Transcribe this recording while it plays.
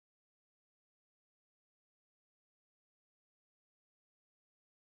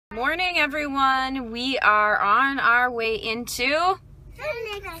Morning, everyone. We are on our way into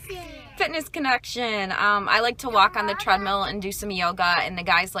Fitness Connection. I like to walk on the treadmill and do some yoga, and the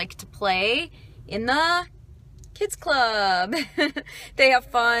guys like to play in the kids club. They have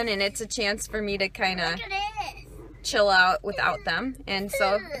fun, and it's a chance for me to kind of chill out without them, and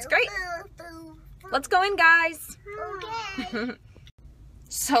so it's great. Let's go in, guys. Okay.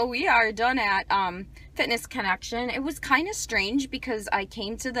 So we are done at Fitness Connection. It was kind of strange because I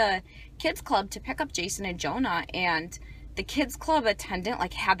came to the kids club to pick up Jason and Jonah, and the kids club attendant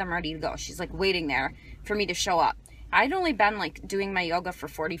like had them ready to go. She's like waiting there for me to show up. I'd only been like doing my yoga for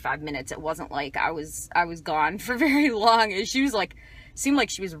 45 minutes. It wasn't like I was gone for very long. And she was like, seemed like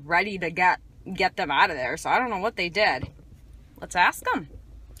she was ready to get them out of there. So I don't know what they did. Let's ask them.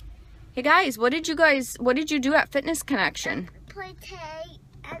 Hey guys, what did you do at Fitness Connection? Play tag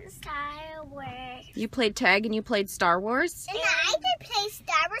and Star Wars. You played tag and you played Star Wars? And I did play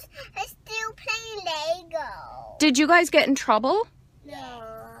Star Wars. I still play Lego. Did you guys get in trouble? No.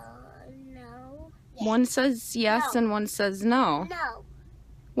 Yes. One says yes and one says no. No.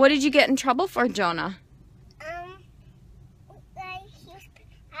 What did you get in trouble for, Jonah? I was playing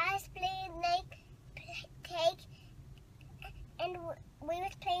tag, and we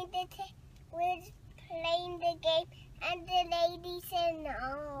was playing the game, and the lady said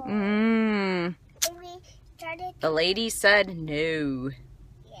no. And we started. The lady said no.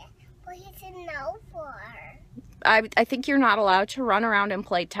 Yeah. What he said no for? I think you're not allowed to run around and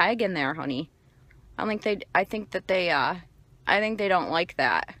play tag in there, honey. I think they don't like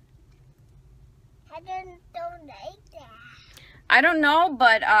that. I don't like that. I don't know,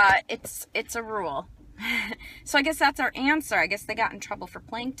 but it's a rule. So I guess that's our answer. I guess they got in trouble for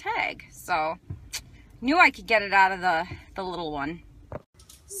playing tag. So knew I could get it out of the little one.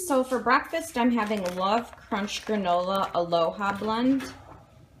 So for breakfast, I'm having Love Crunch Granola Aloha Blend.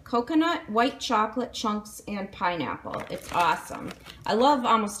 Coconut, white chocolate chunks, and pineapple. It's awesome. I love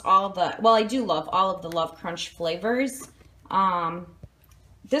almost all the, well, I do love all of the Love Crunch flavors.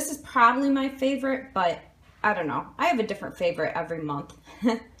 This is probably my favorite, but I don't know. I have a different favorite every month,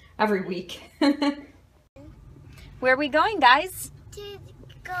 every week. Where are we going, guys? To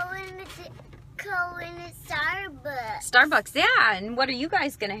go in the Starbucks. Starbucks, yeah. And what are you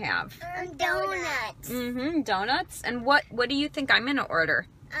guys gonna have? Donuts. Donuts. And what do you think I'm gonna order?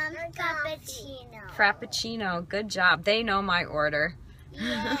 Frappuccino. Frappuccino. Good job. They know my order.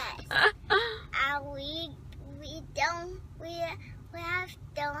 Yes. We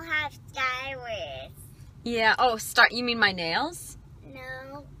don't have Star Wars. Yeah. Oh, you mean my nails?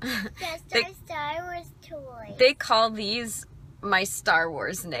 No. Just Star Wars toys. They call these my Star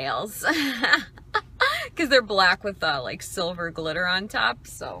Wars nails because they're black with like silver glitter on top.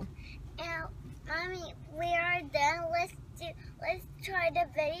 So. Mommy, we are done. Let's try the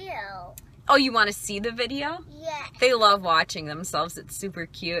video. Oh, you want to see the video? Yes. They love watching themselves. It's super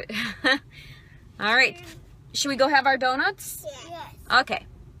cute. All right. Should we go have our donuts? Yes. Okay.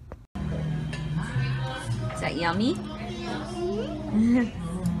 Is that yummy? Is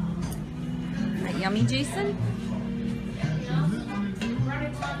that yummy, Jason?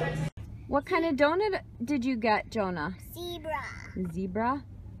 What kind of donut did you get, Jonah? Zebra. Zebra?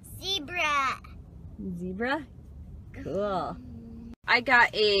 Zebra. Zebra? Cool. I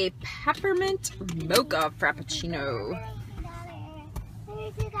got a peppermint mocha frappuccino.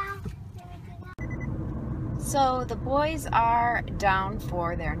 So the boys are down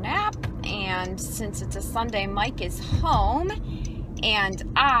for their nap, and since it's a Sunday, Mike is home, and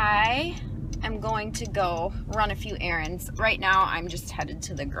I am going to go run a few errands. Right now, I'm just headed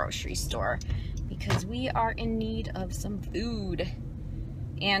to the grocery store because we are in need of some food.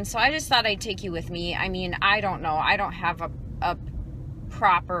 And so I just thought I'd take you with me. I mean, I don't know. I don't have a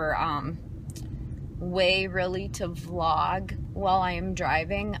proper way really to vlog while I am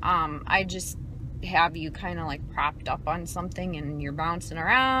driving. I just have you kind of like propped up on something and you're bouncing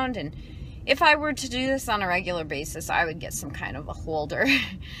around. And if I were to do this on a regular basis, I would get some kind of a holder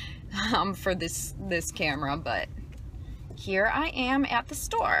for this camera. But here I am at the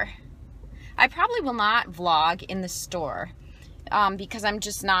store. I probably will not vlog in the store. Because I'm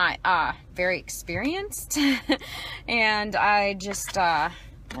just not very experienced and I just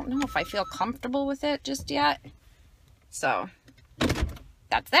don't know if I feel comfortable with it just yet. So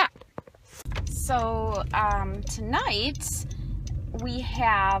that's that. So tonight we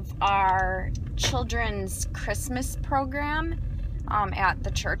have our children's Christmas program at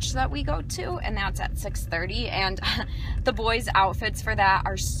the church that we go to, and that's at 6:30. And the boys' outfits for that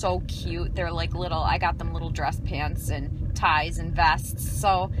are so cute. They're like little, I got them little dress pants and ties and vests.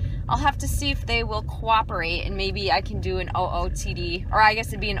 So I'll have to see if they will cooperate, and maybe I can do an OOTD, or I guess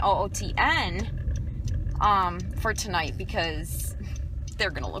it'd be an OOTN for tonight, because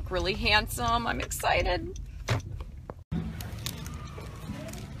they're gonna look really handsome. I'm excited.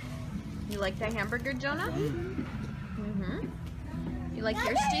 You like that hamburger, Jonah? Mm-hmm. You like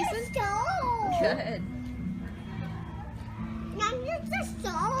yours, Jason? Good.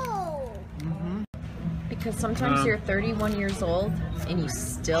 Because sometimes you're 31 years old and you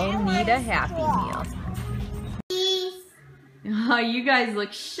still need a Happy Meal. Oh, you guys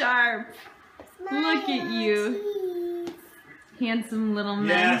look sharp. Look at you. Handsome little men.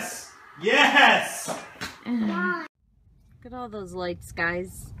 Yes. Yes. Look at all those lights,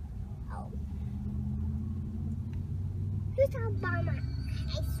 guys. Who's on by my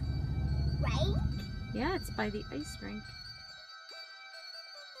ice rink? Yeah, it's by the ice rink.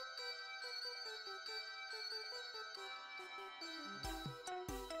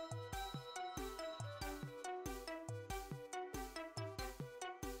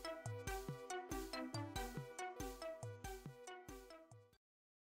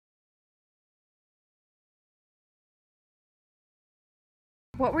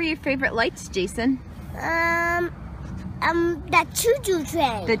 What were your favorite lights, Jason? The choo-choo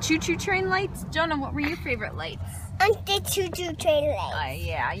train. The choo-choo train lights? Jonah, what were your favorite lights? And the choo-choo train lights.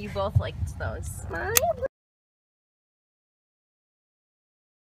 Yeah, you both liked those.